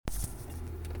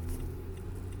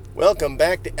Welcome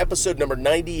back to episode number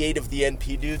 98 of the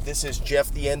NP Dude. This is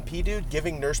Jeff, the NP Dude,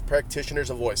 giving nurse practitioners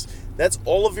a voice. That's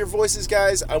all of your voices,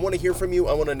 guys. I want to hear from you.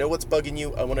 I want to know what's bugging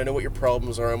you. I want to know what your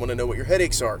problems are. I want to know what your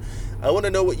headaches are. I want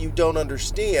to know what you don't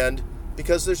understand,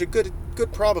 because there's a good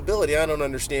probability I don't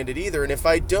understand it either. And if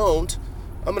I don't,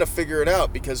 I'm going to figure it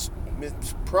out, because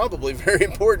it's probably very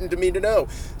important to me to know.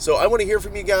 So I want to hear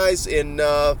from you guys, and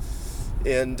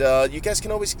you guys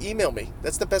can always email me.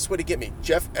 That's the best way to get me.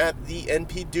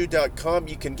 Jeff@thenpdude.com.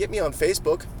 You can get me on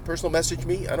Facebook. Personal message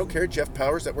me. I don't care. Jeff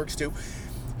Powers. That works too.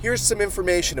 Here's some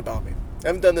information about me. I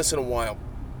haven't done this in a while.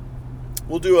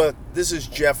 We'll do this is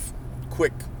Jeff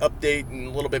quick update and a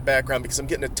little bit background, because I'm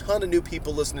getting a ton of new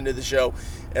people listening to the show,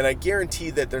 and I guarantee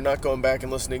that they're not going back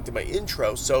and listening to my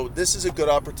intro. So this is a good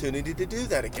opportunity to do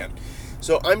that again.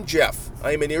 So I'm Jeff.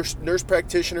 I am a nurse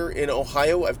practitioner in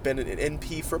Ohio. I've been an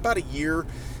NP for about a year,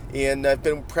 and I've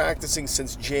been practicing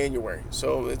since January.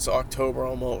 So it's October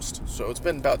almost. So it's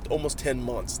been about almost 10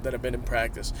 months that I've been in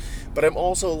practice. But I'm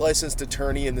also a licensed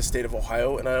attorney in the state of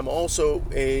Ohio, and I'm also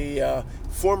a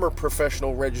former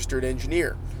professional registered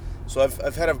engineer. So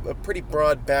I've had a pretty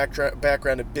broad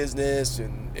background in business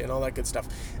and all that good stuff.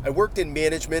 I worked in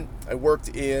management. I worked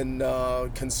in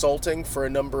consulting for a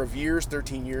number of years,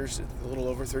 13 years, a little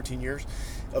over 13 years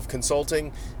of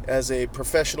consulting as a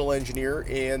professional engineer.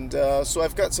 And so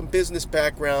I've got some business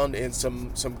background and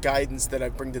some guidance that I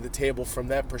bring to the table from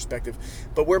that perspective.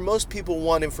 But where most people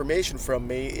want information from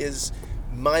me is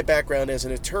my background as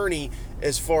an attorney,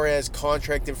 as far as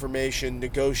contract information,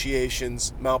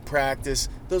 negotiations, malpractice.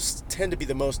 Those tend to be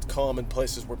the most common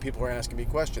places where people are asking me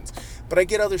questions. But I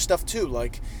get other stuff too,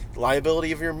 like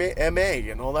liability of your MA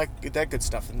and all that good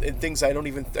stuff, and things I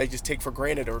just take for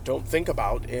granted or don't think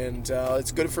about. And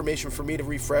it's good information for me to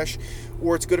refresh,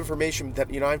 or it's good information that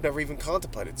I've never even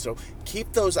contemplated. So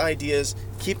keep those ideas,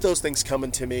 keep those things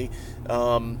coming to me.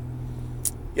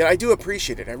 Yeah, I do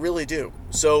appreciate it. I really do.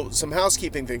 So some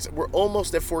housekeeping things. We're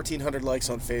almost at 1,400 likes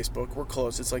on Facebook. We're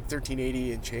close. It's like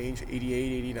 1,380 and change,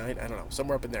 88, 89. I don't know,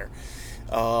 somewhere up in there.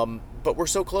 But we're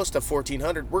so close to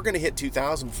 1,400. We're going to hit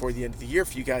 2,000 before the end of the year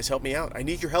if you guys help me out. I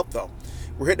need your help, though.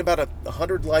 We're hitting about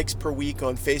 100 likes per week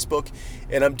on Facebook,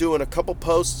 and I'm doing a couple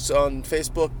posts on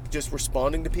Facebook just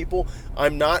responding to people.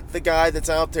 I'm not the guy that's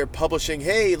out there publishing,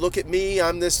 hey, look at me,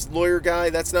 I'm this lawyer guy.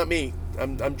 That's not me.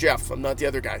 I'm Jeff. I'm not the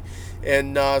other guy.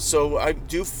 And so I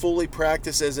do fully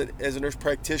practice as a nurse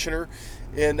practitioner,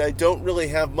 and I don't really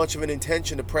have much of an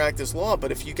intention to practice law.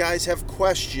 But if you guys have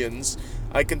questions,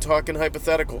 I can talk in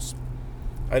hypotheticals.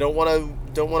 I don't want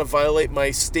to violate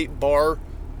my state bar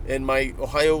and my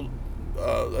Ohio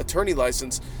attorney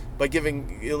license by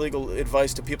giving illegal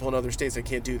advice to people in other states. I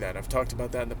can't do that. I've talked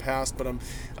about that in the past, but I'm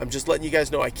just letting you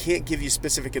guys know I can't give you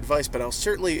specific advice, but I'll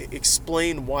certainly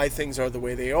explain why things are the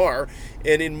way they are,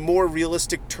 and in more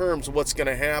realistic terms what's going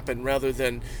to happen, rather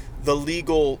than the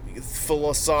legal,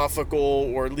 philosophical,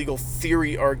 or legal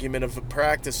theory argument of a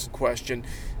practice question,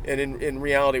 and in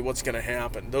reality what's going to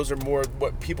happen. Those are more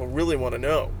what people really want to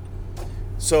know.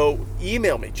 So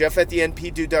email me,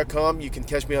 jeff@thenpdude.com. You can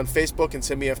catch me on Facebook and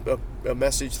send me a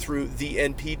message through the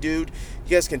NP Dude. You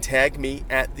guys can tag me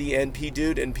at the NP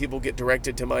Dude, and people get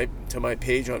directed to my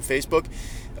page on Facebook.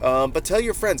 But tell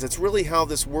your friends. It's really how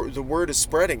the word is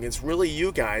spreading. It's really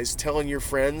you guys telling your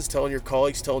friends, telling your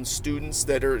colleagues, telling students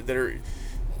that are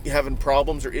having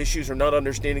problems or issues or not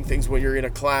understanding things when you're in a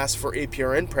class for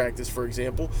APRN practice, for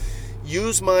example.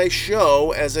 Use my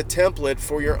show as a template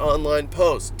for your online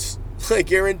posts. I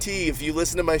guarantee if you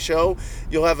listen to my show,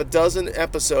 you'll have a dozen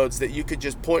episodes that you could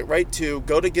just point right to,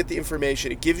 go to get the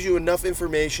information. It gives you enough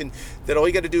information that all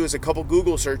you got to do is a couple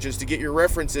Google searches to get your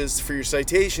references for your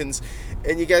citations,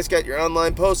 and you guys got your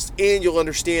online posts, and you'll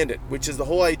understand it, which is the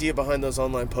whole idea behind those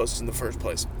online posts in the first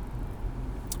place.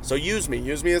 So use me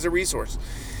as a resource.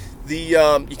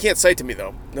 You can't cite to me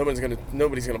though. Nobody's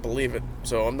gonna believe it.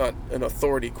 So I'm not an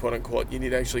authority, quote unquote. You need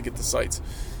to actually get the cites.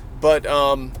 But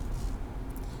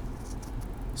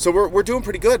so we're doing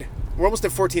pretty good. We're almost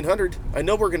at 1,400. I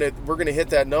know we're gonna hit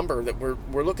that number. That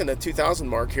we're looking at 2,000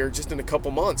 mark here just in a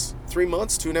couple months, 3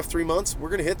 months, 2.5, 3 months. We're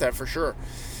gonna hit that for sure.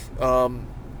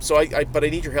 But I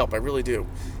need your help. I really do.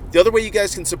 The other way you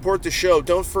guys can support the show,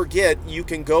 don't forget, you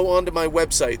can go onto my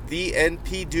website,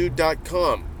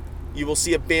 thenpdude.com. You will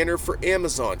see a banner for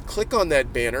Amazon. Click on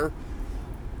that banner.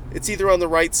 It's either on the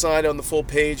right side on the full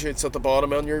page, it's at the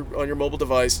bottom on your mobile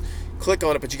device. Click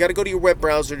on it, but you got to go to your web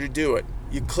browser to do it.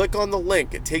 You click on the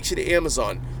link, it takes you to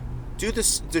Amazon. Do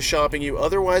the shopping you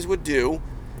otherwise would do,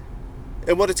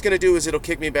 and what it's going to do is it'll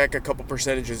kick me back a couple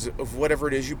percentages of whatever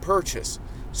it is you purchase.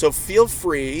 So feel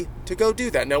free to go do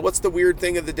that. Now, what's the weird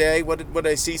thing of the day? What did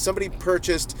I see? Somebody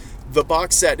purchased the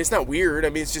box set. It's not weird. I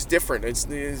mean, it's just different. It's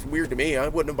weird to me. I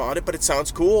wouldn't have bought it, but it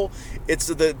sounds cool. It's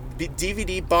the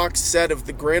DVD box set of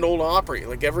the Grand Ole Opry.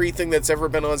 Like everything that's ever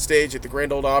been on stage at the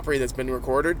Grand Ole Opry that's been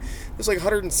recorded. It's like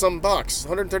 $100 and some bucks,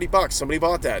 $130. Somebody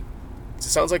bought that. It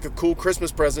sounds like a cool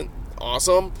Christmas present.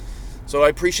 Awesome. So I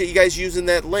appreciate you guys using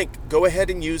that link. Go ahead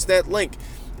and use that link.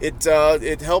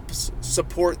 It helps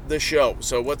support the show.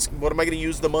 So what am I going to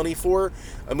use the money for?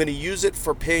 I'm going to use it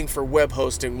for paying for web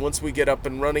hosting. Once we get up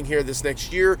and running here this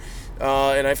next year,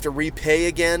 and I have to repay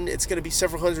again, it's going to be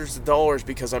several hundreds of dollars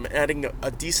because I'm adding a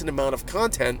decent amount of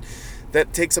content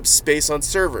that takes up space on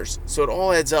servers. So it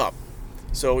all adds up.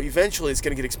 So eventually it's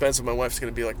going to get expensive. My wife's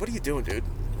going to be like, "What are you doing, dude?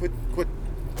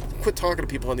 Quit talking to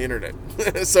people on the internet."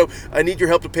 So I need your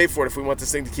help to pay for it if we want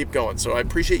this thing to keep going. So I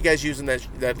appreciate you guys using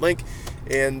that link.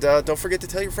 And don't forget to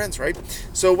tell your friends, right?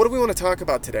 So what do we want to talk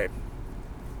about today?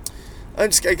 I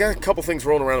got a couple things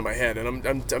rolling around in my head, and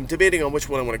I'm debating on which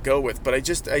one I want to go with. But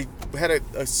I had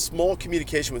a small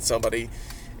communication with somebody,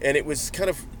 and it was kind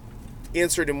of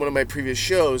answered in one of my previous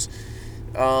shows.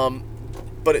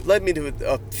 But it led me to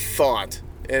a thought,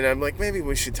 and I'm like, maybe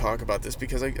we should talk about this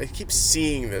because I keep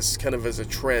seeing this kind of as a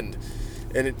trend,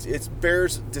 and it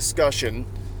bears discussion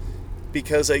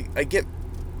because I get.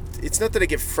 It's not that I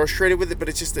get frustrated with it, but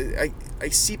it's just that I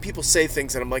see people say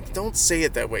things and I'm like, don't say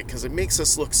it that way because it makes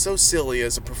us look so silly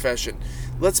as a profession.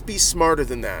 Let's be smarter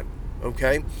than that,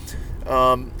 okay?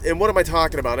 And what am I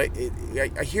talking about?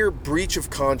 I hear breach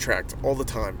of contract all the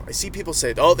time. I see people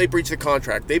say, oh, they breached the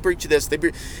contract. They breached this.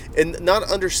 And not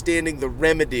understanding the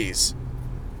remedies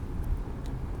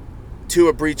to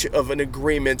a breach of an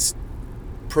agreement's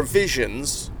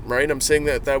provisions, right? I'm saying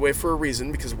that way for a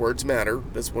reason because words matter.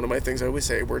 That's one of my things I always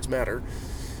say, words matter.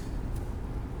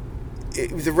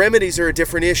 The remedies are a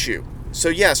different issue. So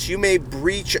yes, you may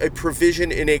breach a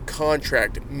provision in a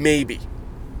contract, maybe.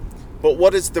 But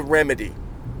what is the remedy?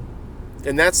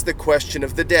 And that's the question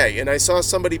of the day. And I saw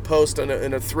somebody post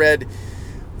in a thread,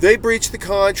 they breached the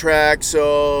contract,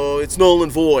 so it's null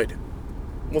and void.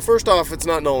 Well, first off, it's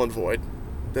not null and void.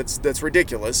 That's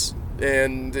ridiculous.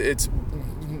 And it's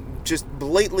just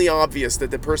blatantly obvious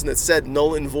that the person that said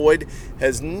null and void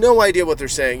has no idea what they're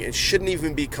saying and shouldn't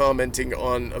even be commenting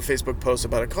on a Facebook post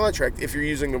about a contract if you're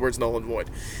using the words null and void,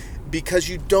 because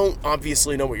you don't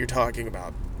obviously know what you're talking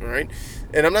about, all right?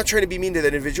 And I'm not trying to be mean to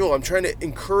that individual. I'm trying to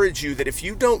encourage you that if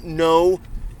you don't know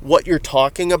what you're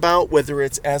talking about, whether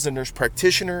it's as a nurse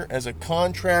practitioner, as a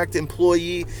contract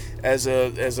employee, as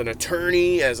an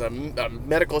attorney, as a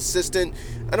medical assistant,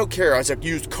 I don't care, as a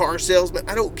used car salesman,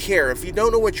 I don't care. If you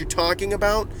don't know what you're talking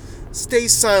about, stay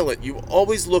silent. You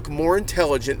always look more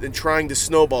intelligent than trying to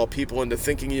snowball people into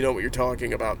thinking you know what you're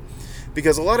talking about.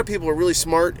 Because a lot of people are really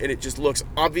smart and it just looks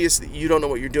obvious that you don't know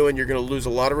what you're doing. You're going to lose a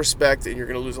lot of respect and you're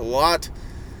going to lose a lot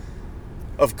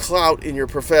of clout in your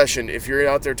profession if you're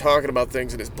out there talking about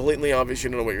things and it's blatantly obvious you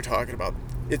don't know what you're talking about.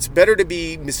 It's better to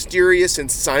be mysterious and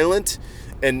silent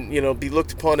and, be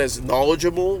looked upon as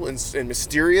knowledgeable and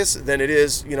mysterious than it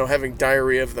is, having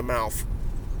diarrhea of the mouth.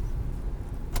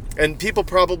 And people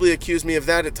probably accuse me of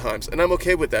that at times, and I'm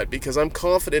okay with that because I'm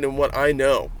confident in what I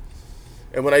know.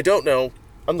 And when I don't know,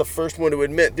 I'm the first one to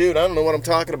admit, dude, I don't know what I'm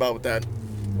talking about with that.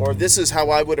 Or this is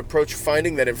how I would approach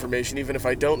finding that information even if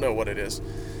I don't know what it is.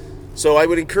 So I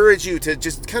would encourage you to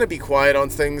just kind of be quiet on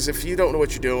things if you don't know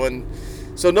what you're doing.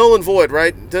 So null and void,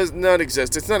 right, does not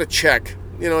exist. It's not a check.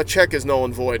 A check is null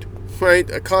and void, right?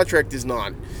 A contract is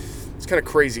not. It's kind of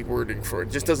crazy wording for it.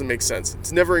 It just doesn't make sense.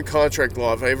 It's never in contract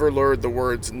law if I ever learned the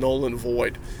words null and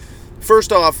void.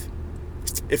 First off,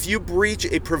 if you breach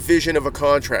a provision of a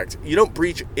contract, you don't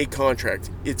breach a contract.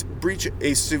 It's breach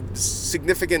a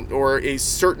significant or a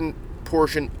certain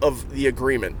portion of the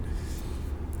agreement.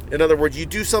 In other words, you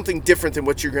do something different than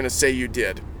what you're going to say you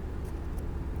did.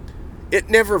 It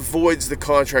never voids the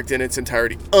contract in its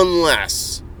entirety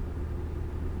unless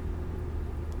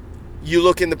you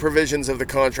look in the provisions of the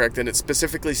contract and it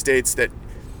specifically states that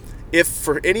if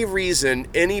for any reason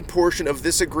any portion of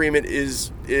this agreement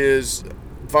is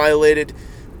violated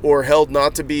or held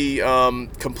not to be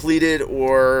completed,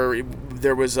 or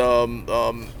there was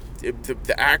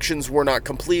the actions were not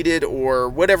completed or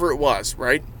whatever it was,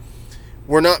 right?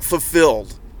 Were not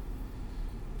fulfilled,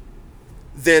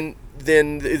 then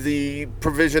the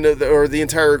provision of or the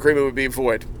entire agreement would be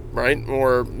void, right?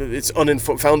 Or it's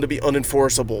found to be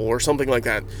unenforceable or something like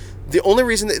that. The only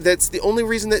reason that's the only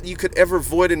reason that you could ever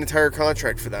void an entire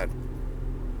contract for that.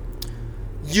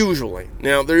 Usually.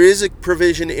 Now, there is a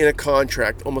provision in a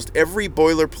contract. Almost every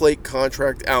boilerplate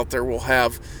contract out there will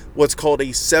have what's called a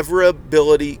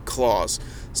severability clause.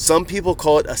 Some people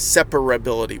call it a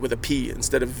separability with a P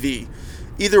instead of V.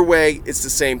 Either way, it's the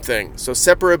same thing. So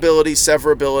separability,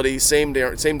 severability,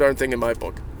 same darn thing in my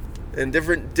book. And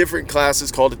different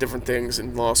classes called it different things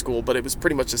in law school, but it was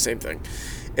pretty much the same thing.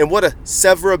 And what a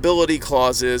severability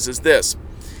clause is this.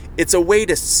 It's a way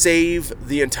to save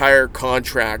the entire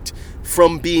contract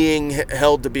from being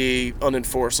held to be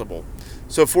unenforceable.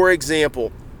 So for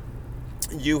example,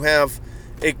 you have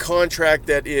a contract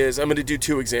that is, I'm going to do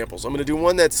two examples. I'm going to do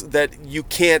one that you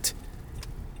can't,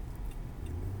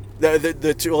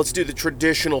 let's do the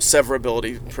traditional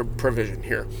severability provision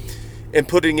here, and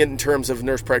putting it in terms of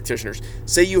nurse practitioners.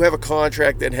 Say you have a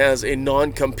contract that has a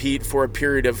non-compete for a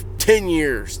period of 10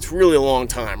 years. It's really a long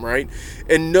time, right?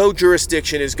 And no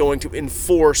jurisdiction is going to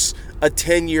enforce a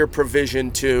 10-year provision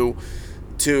to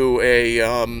a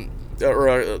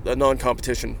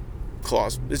non-competition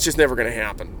clause. It's just never going to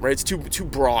happen, right? It's too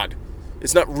broad.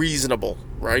 It's not reasonable,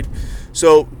 right?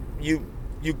 So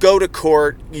you go to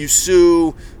court, you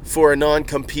sue for a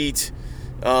non-compete,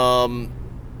 a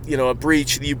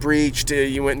breach. You breached,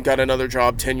 you went and got another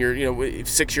job 10 years,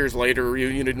 6 years later,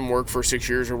 you didn't work for 6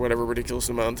 years or whatever ridiculous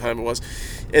amount of time it was.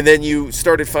 And then you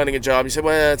started finding a job. You said,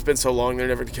 well, it's been so long, they're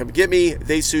never going to come get me.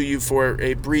 They sue you for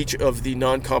a breach of the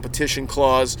non-competition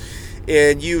clause.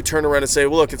 And you turn around and say,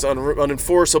 well, look, it's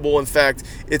unenforceable. In fact,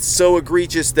 it's so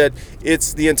egregious that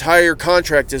the entire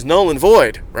contract is null and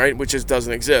void, right? Which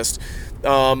doesn't exist.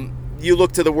 You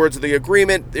look to the words of the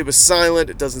agreement. It was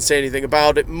silent. It doesn't say anything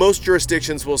about it. Most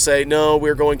jurisdictions will say, no,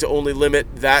 we're going to only limit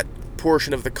that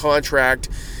portion of the contract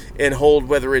and hold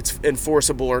whether it's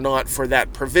enforceable or not for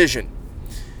that provision.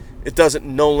 It doesn't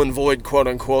null and void, quote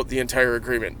unquote, the entire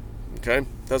agreement. Okay?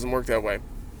 It doesn't work that way.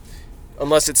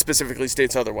 Unless it specifically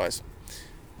states otherwise.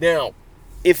 Now,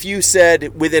 if you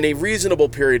said within a reasonable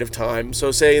period of time,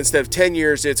 so say instead of 10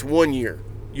 years, it's 1 year,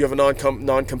 you have a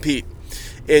non-compete.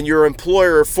 And your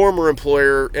employer, former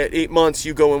employer, at 8 months,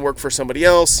 you go and work for somebody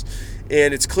else,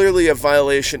 and it's clearly a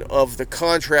violation of the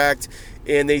contract,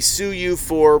 and they sue you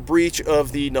for breach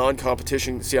of the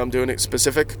non-competition. See, I'm doing it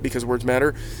specific because words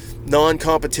matter.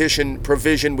 Non-competition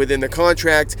provision within the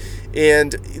contract,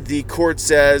 and the court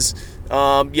says,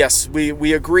 yes,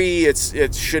 we agree.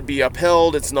 It should be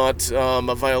upheld. It's not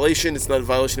a violation. It's not a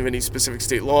violation of any specific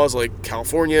state laws like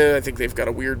California. I think they've got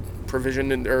a weird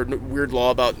provision or weird law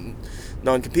about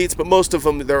non-competes, but most of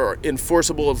them, they're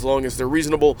enforceable as long as they're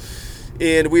reasonable.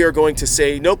 And we are going to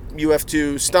say, nope, you have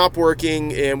to stop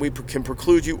working, and we can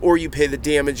preclude you, or you pay the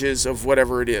damages of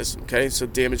whatever it is. Okay, so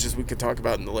damages we could talk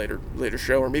about in the later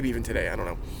show, or maybe even today. I don't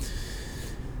know.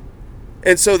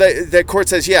 And so that court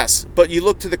says yes, but you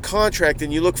look to the contract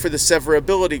and you look for the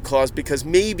severability clause, because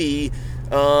maybe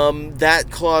that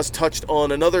clause touched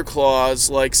on another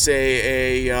clause, like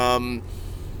say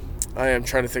I am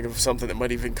trying to think of something that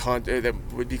might even that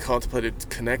would be contemplated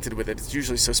connected with it. It's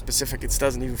usually so specific it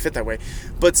doesn't even fit that way.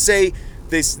 But say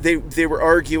they were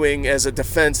arguing as a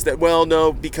defense that, well,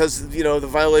 no, because the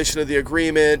violation of the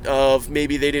agreement of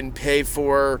maybe they didn't pay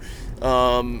for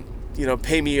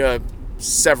pay me a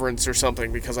severance or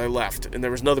something because I left, and there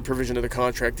was another provision of the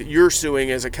contract that you're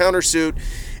suing as a countersuit,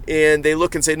 and they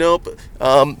look and say, nope,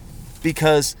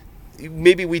 because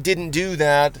maybe we didn't do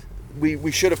that.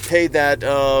 We should have paid that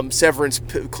severance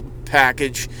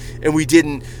package, and we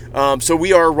didn't. So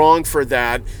we are wrong for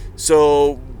that.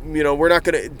 So we're not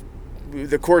going to.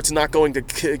 The court's not going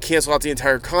to cancel out the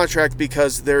entire contract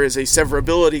because there is a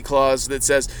severability clause that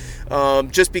says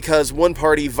just because one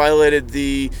party violated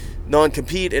the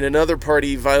non-compete and another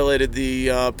party violated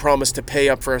the promise to pay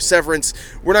up for a severance,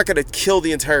 we're not going to kill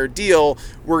the entire deal.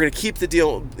 We're going to keep the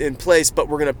deal in place, but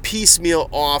we're going to piecemeal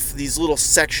off these little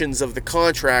sections of the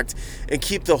contract and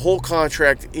keep the whole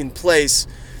contract in place,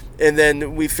 and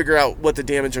then we figure out what the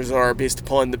damages are based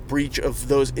upon the breach of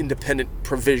those independent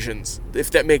provisions,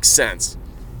 if that makes sense.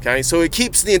 Okay, so it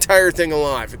keeps the entire thing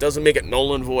alive. It doesn't make it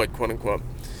null and void, quote unquote.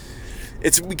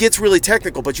 It gets really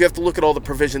technical, but you have to look at all the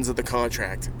provisions of the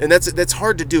contract. And that's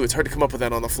hard to do. It's hard to come up with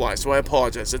that on the fly, so I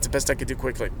apologize. That's the best I could do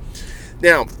quickly.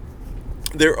 Now,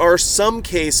 there are some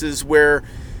cases where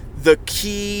the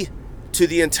key to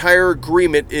the entire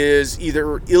agreement is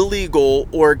either illegal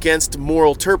or against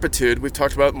moral turpitude. We've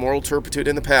talked about moral turpitude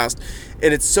in the past.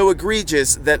 And it's so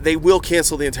egregious that they will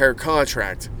cancel the entire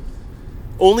contract.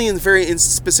 Only in very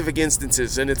specific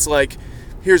instances. And it's like,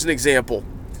 here's an example.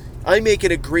 I make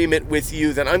an agreement with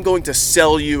you that I'm going to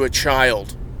sell you a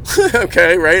child.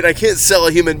 Okay, right? I can't sell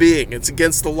a human being. It's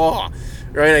against the law,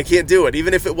 right? I can't do it.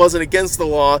 Even if it wasn't against the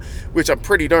law, which I'm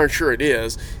pretty darn sure it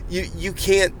is, you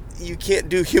can't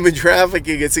do human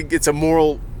trafficking. It's a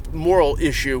moral moral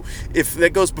issue, if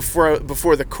that goes before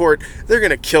the court, they're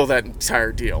going to kill that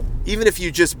entire deal. Even if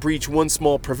you just breach one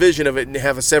small provision of it and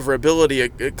have a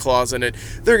severability clause in it,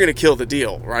 they're going to kill the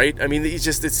deal, right? I mean,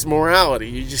 it's morality.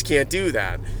 You just can't do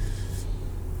that,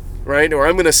 right? Or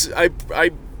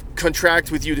I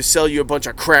contract with you to sell you a bunch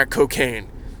of crack cocaine,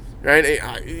 right?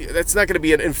 That's not going to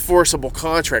be an enforceable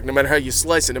contract, no matter how you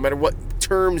slice it, no matter what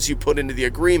terms you put into the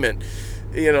agreement.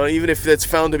 Even if that's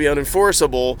found to be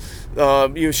unenforceable,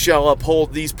 you shall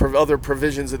uphold these other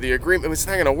provisions of the agreement. It's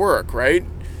not going to work, right?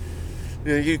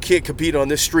 You can't compete on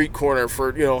this street corner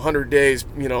for 100 days,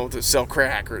 to sell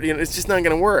crack, or it's just not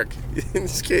going to work.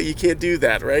 You can't do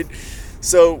that, right?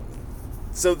 So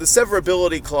the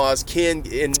severability clause can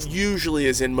and usually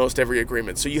is in most every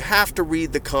agreement. So you have to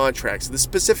read the contracts. The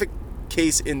specific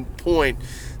case in point,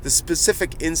 the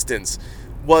specific instance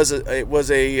was a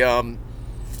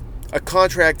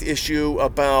contract issue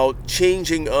about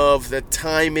changing of the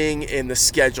timing and the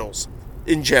schedules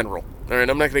in general. All right,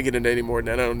 I'm not going to get into any more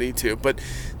than that. I don't need to. But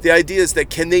the idea is that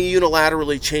can they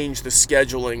unilaterally change the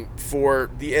scheduling for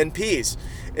the NPs?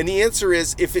 And the answer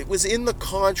is, if it was in the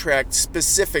contract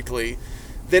specifically,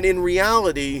 then in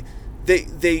reality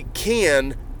they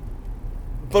can,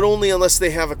 but only unless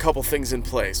they have a couple things in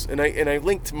place. And I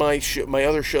linked my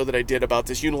other show that I did about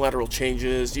this, unilateral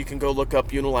changes. You can go look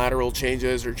up unilateral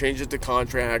changes or changes to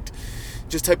contract.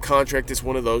 Just type contract as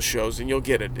one of those shows and you'll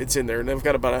get it. It's in there. And I've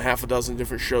got about a half a dozen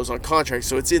different shows on contracts,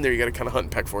 so it's in there. You got to kind of hunt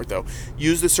and peck for it, though.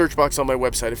 Use the search box on my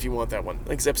website if you want that one. I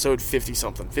think it's episode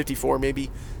 50-something, 54 maybe,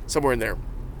 somewhere in there.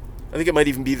 I think it might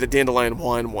even be the dandelion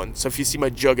wine one. So if you see my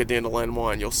jug of dandelion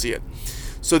wine, you'll see it.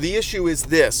 So the issue is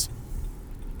this.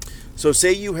 So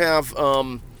say you have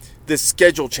this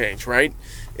schedule change, right?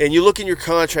 And you look in your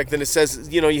contract and it says,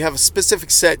 you have a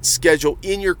specific set schedule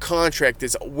in your contract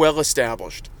that's well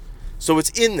established. So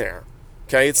it's in there,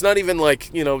 okay? It's not even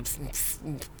like,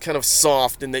 kind of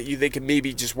soft and that they can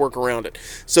maybe just work around it.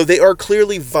 So they are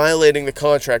clearly violating the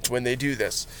contract when they do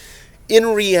this. In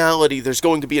reality, there's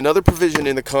going to be another provision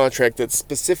in the contract that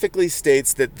specifically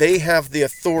states that they have the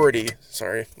authority.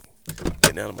 Sorry,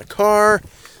 getting out of my car.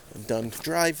 I'm done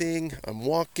driving. I'm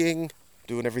walking,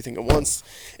 doing everything at once.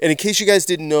 And in case you guys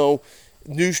didn't know,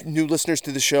 new listeners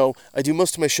to the show, I do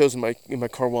most of my shows in my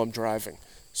car while I'm driving.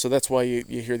 So that's why you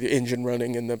hear the engine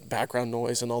running and the background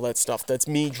noise and all that stuff. That's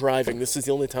me driving. This is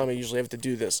the only time I usually have to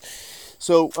do this.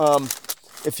 So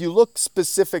if you look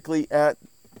specifically at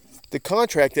the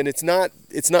contract, and it's not,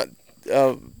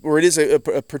 or it is a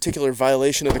particular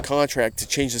violation of the contract to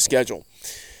change the schedule.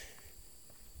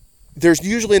 There's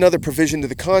usually another provision to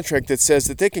the contract that says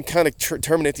that they can kind of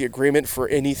terminate the agreement for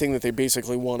anything that they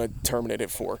basically want to terminate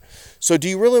it for. So do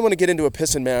you really want to get into a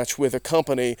piss and match with a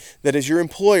company that is your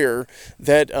employer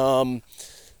that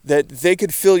they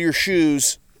could fill your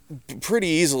shoes pretty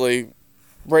easily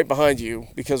right behind you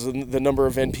because of the number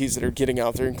of NPs that are getting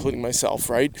out there, including myself,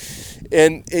 right?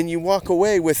 And you walk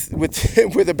away with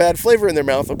with a bad flavor in their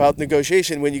mouth about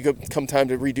negotiation when you come time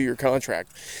to redo your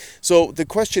contract. So the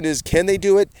question is, can they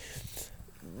do it?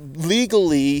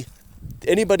 Legally,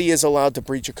 anybody is allowed to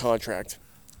breach a contract.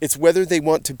 It's whether they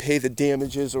want to pay the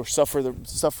damages or suffer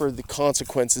the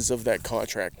consequences of that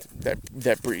contract,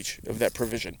 that breach of that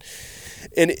provision.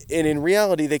 And in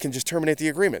reality, they can just terminate the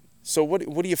agreement. So what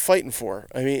are you fighting for?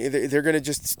 I mean, they're going to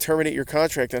just terminate your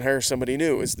contract and hire somebody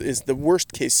new. Is the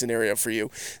worst case scenario for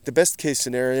you. The best case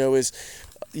scenario is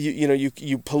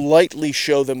you politely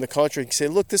show them the contract and say,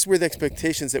 look, this were the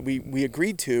expectations that we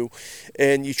agreed to,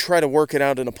 and you try to work it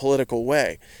out in a political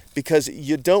way, because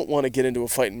you don't want to get into a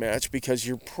fighting match because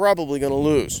you're probably going to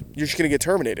lose. You're just going to get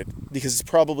terminated because it's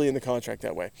probably in the contract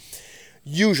that way.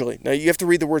 Usually. Now, you have to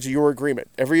read the words of your agreement.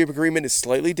 Every agreement is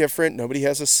slightly different. Nobody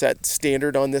has a set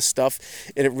standard on this stuff,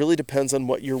 and it really depends on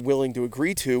what you're willing to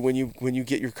agree to when you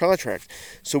get your contract.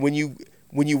 So when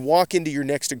you walk into your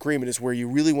next agreement is where you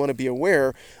really want to be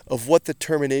aware of what the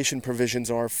termination provisions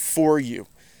are for you.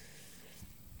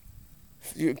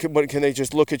 Can they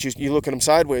just look at you? You look at them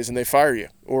sideways and they fire you,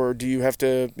 or do you have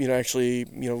to, actually,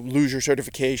 lose your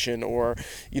certification, or,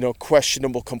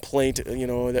 questionable complaint,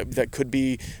 that could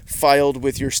be filed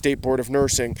with your state board of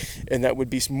nursing, and that would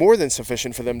be more than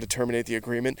sufficient for them to terminate the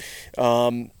agreement.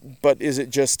 But is it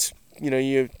just,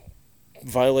 you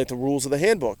violate the rules of the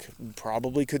handbook?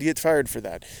 Probably could get fired for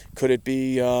that. Could it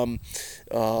be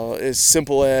as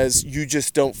simple as you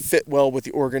just don't fit well with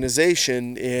the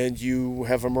organization and you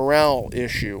have a morale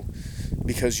issue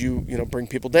because you bring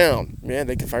people down? Man,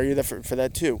 they can fire you for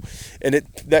that too. And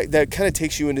that kind of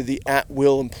takes you into the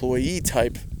at-will employee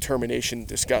type termination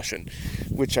discussion,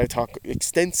 which I talk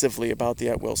extensively about the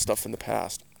at-will stuff in the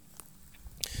past.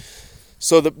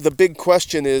 So the big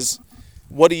question is,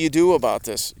 What do you do about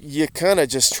this? You kind of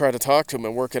just try to talk to them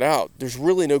and work it out. There's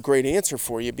really no great answer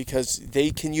for you because they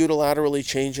can unilaterally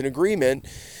change an agreement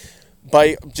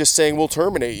by just saying we'll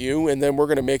terminate you and then we're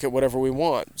going to make it whatever we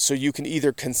want. So you can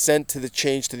either consent to the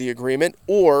change to the agreement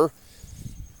or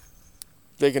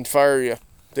they can fire you.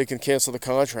 They can cancel the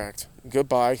contract.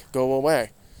 Goodbye, go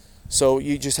away. So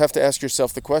you just have to ask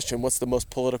yourself the question, what's the most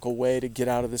political way to get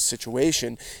out of this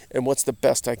situation and what's the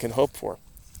best I can hope for?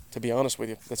 To be honest with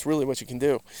you, that's really what you can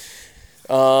do.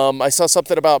 I saw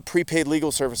something about prepaid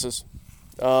legal services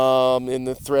in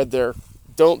the thread there.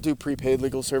 Don't do prepaid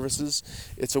legal services.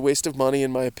 It's a waste of money,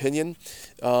 in my opinion.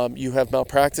 You have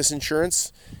malpractice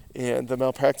insurance, and the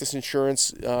malpractice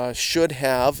insurance should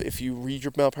have, if you read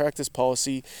your malpractice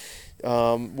policy,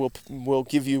 will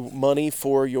give you money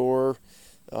for your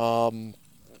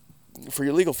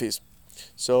legal fees.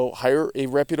 So hire a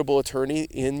reputable attorney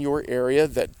in your area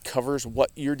that covers what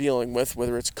you're dealing with,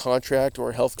 whether it's a contract or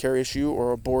a healthcare issue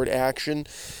or a board action,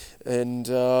 and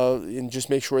just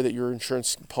make sure that your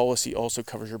insurance policy also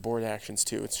covers your board actions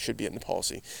too. It should be in the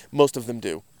policy. Most of them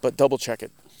do, but double check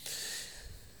it.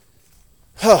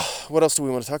 What else do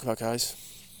we want to talk about, guys?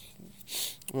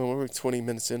 Well, we're 20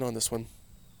 minutes in on this one.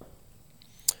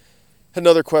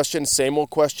 Another question, same old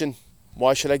question.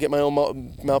 Why should I get my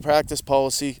own malpractice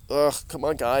policy? Ugh, come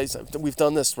on, guys. We've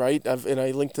done this, right? And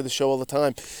I link to the show all the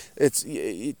time.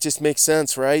 It just makes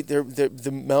sense, right? The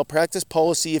malpractice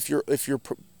policy, if your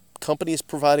company is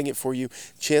providing it for you,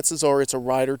 chances are it's a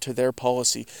rider to their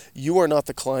policy. You are not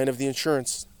the client of the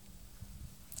insurance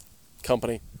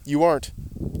company. You aren't.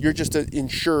 You're just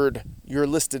insured. You're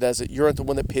listed as it. You're not the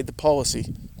one that paid the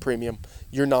policy premium.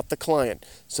 You're not the client.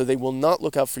 So they will not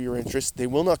look out for your interests. They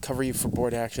will not cover you for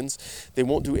board actions. They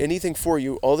won't do anything for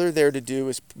you. All they're there to do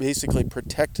is basically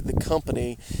protect the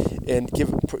company and give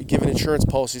an insurance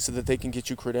policy so that they can get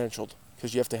you credentialed,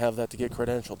 because you have to have that to get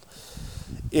credentialed.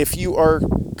 If you are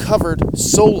covered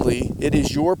solely, it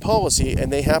is your policy,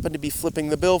 and they happen to be flipping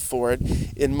the bill for it,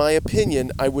 in my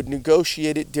opinion, I would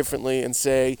negotiate it differently and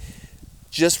say,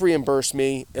 just reimburse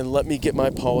me and let me get my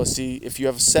policy. If you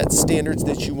have set standards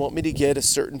that you want me to get, a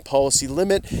certain policy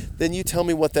limit, then you tell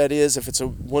me what that is. If it's a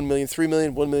 1 million, 3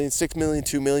 million, 1 million, 6 million,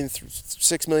 2 million,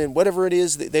 6 million, whatever it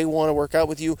is that they want to work out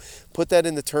with you, put that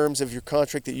in the terms of your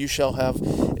contract that you shall have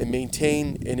and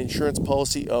maintain an insurance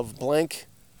policy of blank,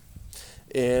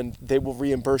 and they will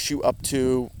reimburse you up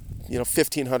to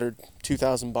 $1,500,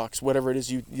 $2,000, whatever it is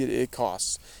it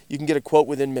costs. You can get a quote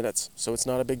within minutes, so it's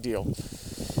not a big deal.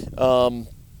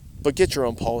 But get your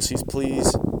own policies,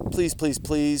 please. Please, please,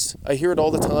 please. I hear it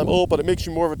all the time. Oh, but it makes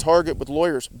you more of a target with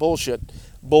lawyers. Bullshit.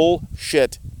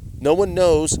 Bullshit. No one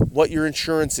knows what your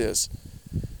insurance is.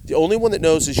 The only one that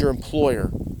knows is your employer,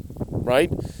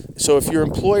 right? So if your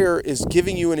employer is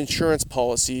giving you an insurance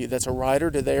policy that's a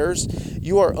rider to theirs,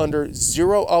 you are under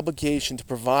zero obligation to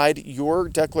provide your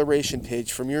declaration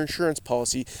page from your insurance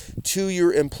policy to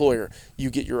your employer.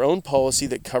 You get your own policy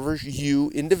that covers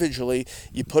you individually.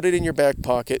 You put it in your back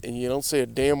pocket and you don't say a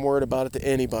damn word about it to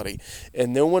anybody.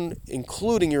 And no one,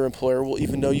 including your employer, will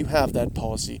even know you have that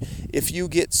policy. If you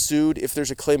get sued, if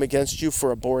there's a claim against you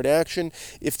for a board action,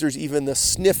 if there's even the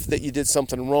sniff that you did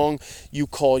something wrong, you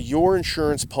call your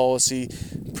insurance policy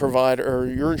provider or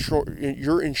your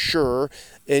insurer,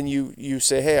 and you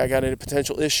say, hey, I got a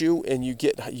potential issue, and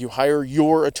you hire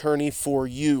your attorney for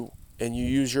you, and you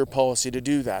use your policy to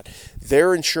do that.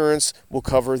 Their insurance will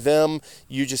cover them.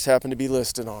 You just happen to be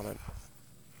listed on it.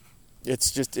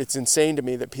 It's insane to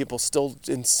me that people still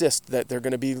insist that they're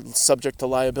going to be subject to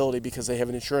liability because they have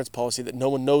an insurance policy that no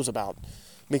one knows about.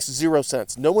 Makes zero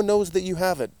sense. No one knows that you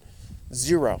have it.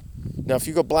 Zero. Now, if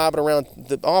you go blabbing around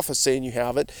the office saying you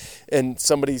have it, and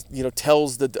somebody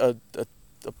tells a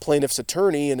plaintiff's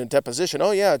attorney in a deposition,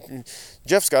 oh yeah,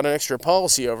 Jeff's got an extra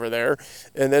policy over there,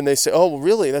 and then they say, oh, well,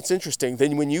 really, that's interesting.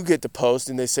 Then when you get deposed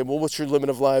and they say, well, what's your limit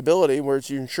of liability? Where's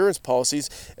your insurance policies?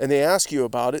 And they ask you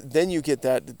about it, then you get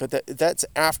that, but that's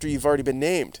after you've already been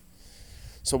named.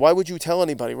 So why would you tell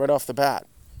anybody right off the bat?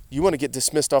 You want to get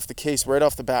dismissed off the case right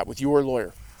off the bat with your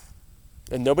lawyer.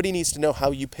 And nobody needs to know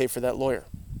how you pay for that lawyer.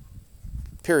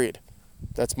 Period.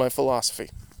 That's my philosophy.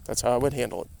 That's how I would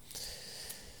handle it.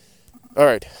 All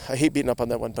right. I hate beating up on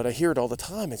that one, but I hear it all the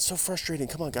time. It's so frustrating.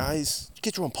 Come on, guys.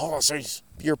 Get your own policies.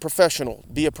 You're a professional.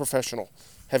 Be a professional.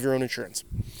 Have your own insurance.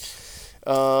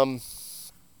 I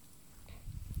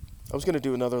was going to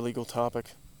do another legal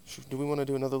topic. Do we want to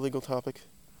do another legal topic?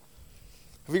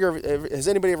 Has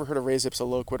anybody ever heard of res ipsa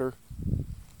loquitur?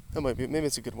 That might be. Maybe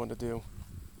it's a good one to do.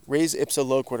 Res ipsa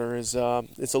loquitur is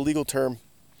it's a legal term.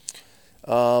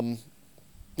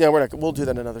 Yeah, we'll do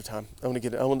that another time. I'll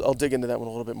dig into that one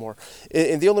a little bit more.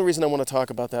 And the only reason I want to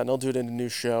talk about that, and I'll do it in a new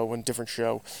show, in a different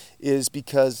show, is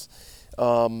because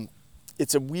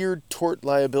it's a weird tort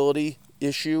liability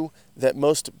issue that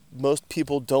most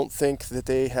people don't think that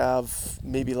they have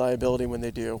maybe liability when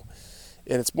they do,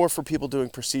 and it's more for people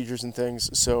doing procedures and things.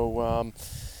 So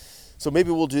maybe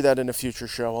we'll do that in a future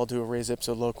show. I'll do a res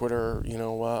ipsa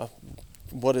loquitur,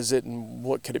 what is it and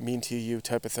what could it mean to you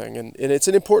type of thing. And it's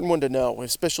an important one to know,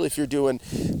 especially if you're doing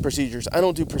procedures. I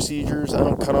don't do procedures. I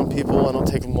don't cut on people. I don't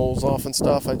take moles off and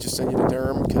stuff. I just send you to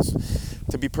derm because,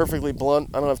 to be perfectly blunt,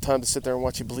 I don't have time to sit there and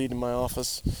watch you bleed in my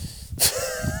office.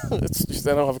 It's just,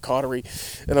 I don't have a cautery,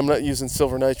 and I'm not using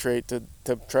silver nitrate to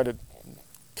try to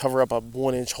cover up a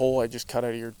 1-inch hole I just cut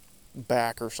out of your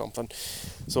back or something.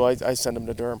 So I send them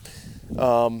to derm.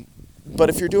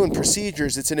 But if you're doing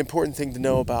procedures, it's an important thing to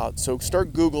know about. So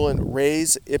start Googling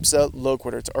res ipsa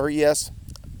loquitur. It's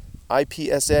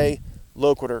RESIPSA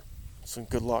loquitur. So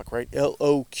good luck, right?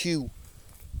 LOQUITOR,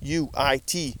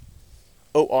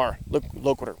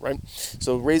 loquitur, right?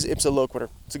 So res ipsa loquitur.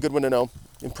 It's a good one to know.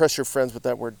 Impress your friends with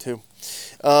that word too.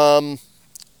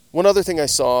 One other thing I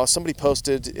saw, somebody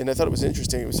posted, and I thought it was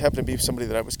interesting. It was happened to be somebody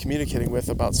that I was communicating with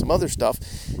about some other stuff.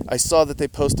 I saw that they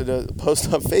posted a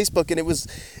post on Facebook, and it was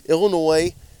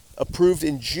Illinois approved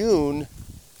in June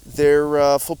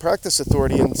their full practice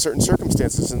authority in certain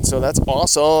circumstances, and so that's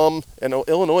awesome. And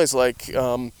Illinois is like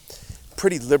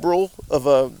pretty liberal of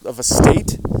a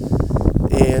state.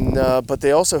 And but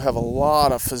they also have a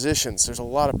lot of physicians. There's a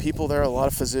lot of people there, a lot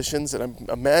of physicians, and I'm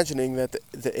imagining that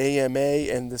the AMA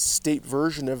and the state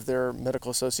version of their medical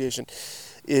association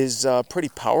is pretty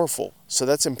powerful. So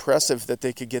that's impressive that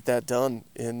they could get that done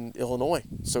in Illinois.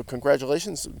 So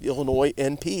congratulations, Illinois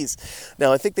NPs.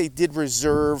 Now, I think they did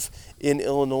reserve in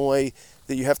Illinois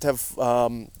that you have to have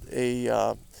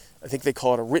I think they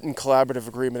call it a written collaborative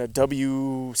agreement, a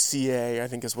WCA, I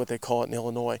think is what they call it in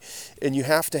Illinois. And you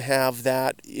have to have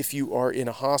that if you are in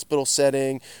a hospital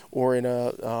setting or in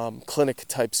a clinic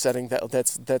type setting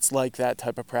that's like that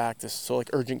type of practice. So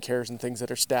like urgent cares and things that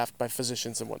are staffed by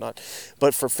physicians and whatnot.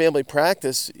 But for family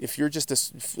practice, if you're just a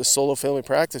solo family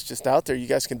practice just out there, you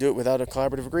guys can do it without a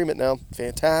collaborative agreement now.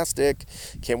 Fantastic.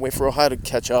 Can't wait for Ohio to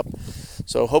catch up.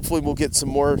 So hopefully we'll get some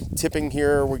more tipping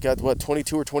here. We got,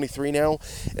 22 or 23 now?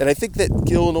 And I think that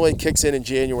Illinois kicks in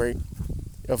January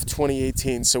of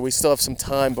 2018. So we still have some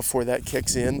time before that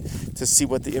kicks in to see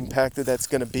what the impact of that's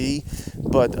going to be.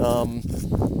 But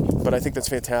I think that's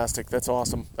fantastic. That's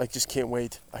awesome. I just can't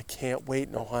wait. I can't wait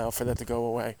in Ohio for that to go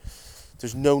away.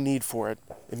 There's no need for it.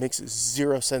 It makes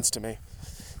zero sense to me.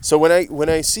 So when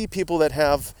I see people that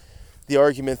have the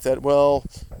argument that, well,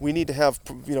 we need to have,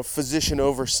 physician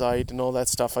oversight and all that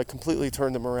stuff, I completely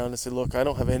turn them around and say, look, I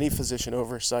don't have any physician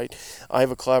oversight. I have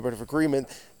a collaborative agreement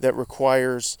that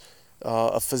requires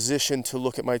a physician to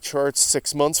look at my charts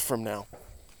 6 months from now.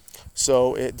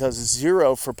 So it does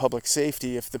zero for public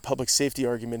safety if the public safety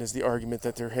argument is the argument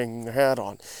that they're hanging their hat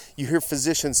on. You hear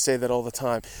physicians say that all the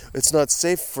time. It's not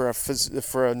safe for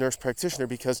a nurse practitioner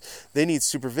because they need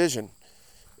supervision.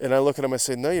 And I look at them and I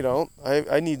say, no, you don't.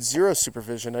 I need zero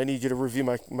supervision. I need you to review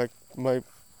my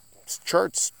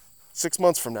charts 6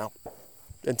 months from now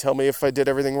and tell me if I did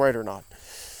everything right or not.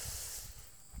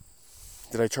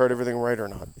 Did I chart everything right or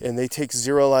not? And they take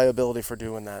zero liability for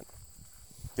doing that.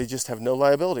 They just have no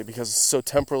liability because it's so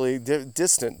temporally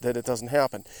distant that it doesn't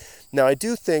happen. Now, I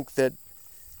do think that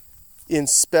in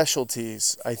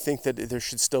specialties, I think that there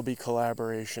should still be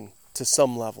collaboration to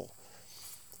some level,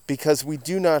 because we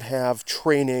do not have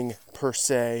training per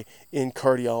se in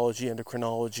cardiology,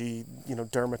 endocrinology,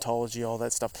 dermatology, all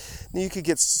that stuff. Now, you could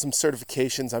get some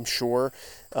certifications, I'm sure,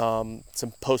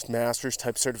 some postmasters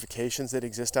type certifications that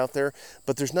exist out there,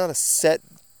 but there's not a set,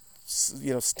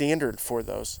 standard for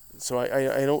those. So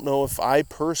I don't know if I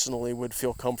personally would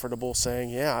feel comfortable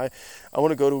saying, yeah, I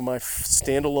want to go to my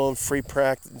standalone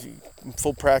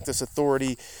full practice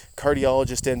authority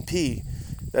cardiologist NP.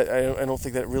 I don't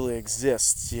think that really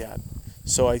exists yet.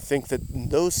 So I think that in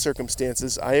those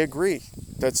circumstances, I agree.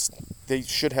 They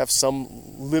should have some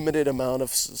limited amount of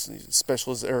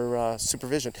specialist or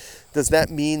supervision. Does that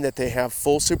mean that they have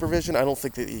full supervision? I don't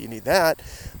think that you need that,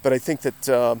 but I think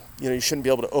that you shouldn't be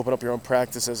able to open up your own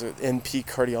practice as an NP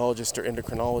cardiologist or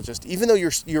endocrinologist, even though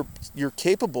you're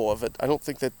capable of it. I don't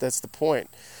think that that's the point.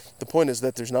 The point is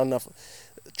that there's not enough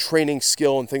training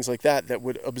skill and things like that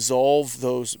would absolve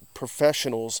those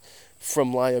professionals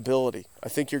from liability. I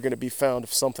think you're going to be found,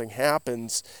 if something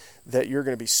happens, that you're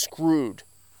going to be screwed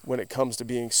when it comes to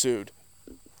being sued,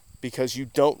 because you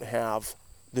don't have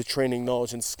the training,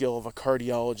 knowledge, and skill of a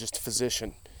cardiologist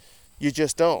physician. You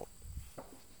just don't.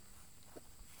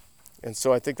 And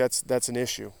so I think that's an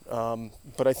issue.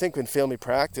 But I think in family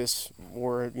practice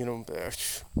or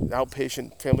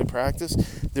outpatient family practice,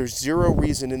 there's zero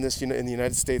reason in in the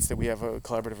United States that we have a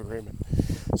collaborative agreement.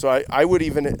 So I would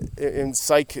even in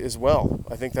psych as well.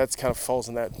 I think that's kind of falls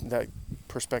in that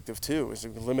perspective too. Is to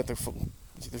limit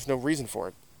there's no reason for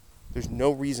it. There's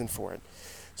no reason for it.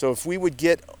 So if we would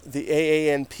get the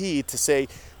AANP to say,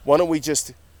 why don't we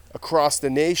just across the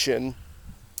nation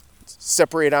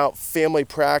separate out family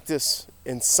practice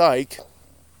and psych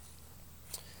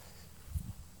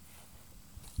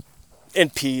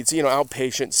and peds,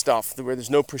 outpatient stuff where there's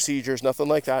no procedures, nothing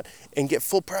like that, and get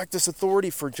full practice authority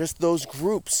for just those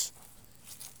groups.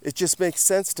 It just makes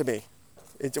sense to me.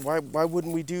 Why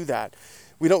wouldn't we do that?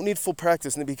 We don't need full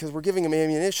practice because we're giving them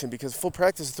ammunition, because full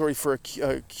practice authority for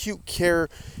acute care,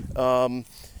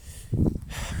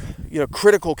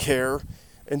 critical care,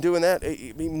 and doing that,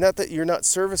 I mean, not that you're not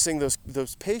servicing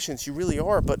those patients, you really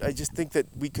are, but I just think that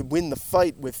we could win the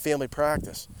fight with family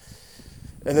practice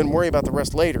and then worry about the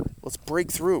rest later. Let's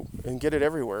break through and get it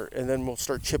everywhere, and then we'll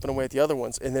start chipping away at the other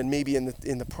ones, and then maybe in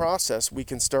the process we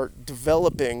can start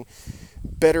developing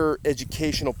better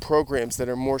educational programs that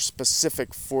are more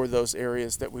specific for those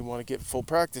areas that we want to get full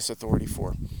practice authority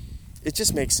for. It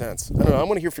just makes sense. I don't know. I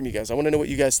want to hear from you guys. I want to know what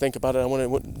you guys think about it. I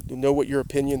want to know what your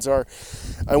opinions are.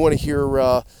 I want to hear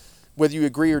whether you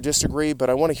agree or disagree, but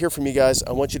I want to hear from you guys.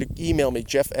 I want you to email me,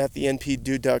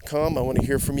 jeff@thenpdude.com. I want to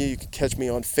hear from you. You can catch me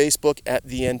on Facebook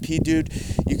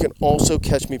 @thenpdude. You can also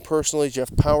catch me personally,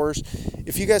 Jeff Powers.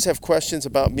 If you guys have questions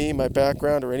about me, my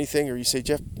background, or anything, or you say,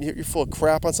 Jeff, you're full of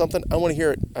crap on something, I want to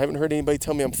hear it. I haven't heard anybody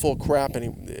tell me I'm full of crap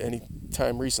any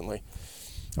time recently.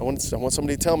 I want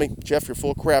somebody to tell me, Jeff, you're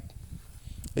full of crap.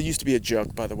 It used to be a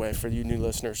joke, by the way, for you new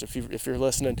listeners. If you're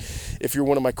listening, if you're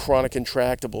one of my chronic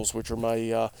intractables, which are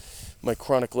my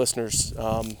chronic listeners,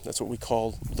 that's what we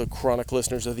call the chronic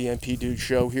listeners of the NP Dude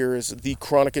Show. Here is the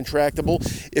chronic intractable.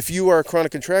 If you are a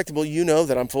chronic intractable, you know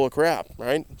that I'm full of crap,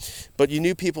 right? But you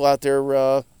new people out there,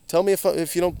 tell me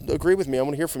if you don't agree with me. I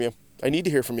want to hear from you. I need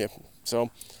to hear from you. So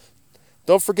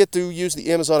don't forget to use the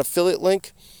Amazon affiliate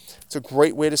link. It's a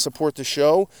great way to support the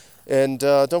show. And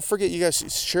don't forget, you guys,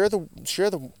 share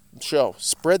the show.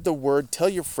 Spread the word. Tell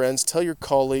your friends. Tell your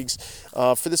colleagues.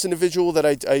 For this individual that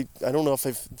I don't know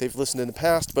if they've listened in the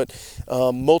past, but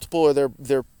multiple of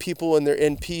their people in their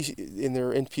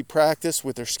NP practice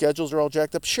with their schedules are all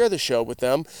jacked up. Share the show with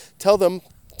them. Tell them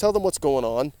what's going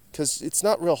on, because it's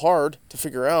not real hard to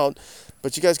figure out.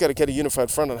 But you guys got to get a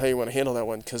unified front on how you want to handle that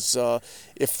one, because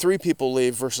if 3 people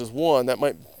leave versus 1, that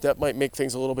might make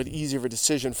things a little bit easier of a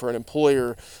decision for an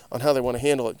employer on how they want to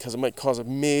handle it, because it might cause a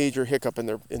major hiccup in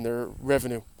their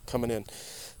revenue coming in.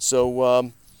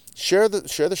 So share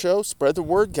the show, spread the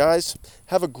word, guys.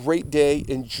 Have a great day.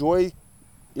 Enjoy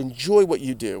what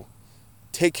you do.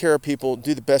 Take care of people.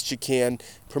 Do the best you can.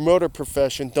 Promote our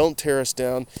profession. Don't tear us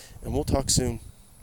down. And we'll talk soon.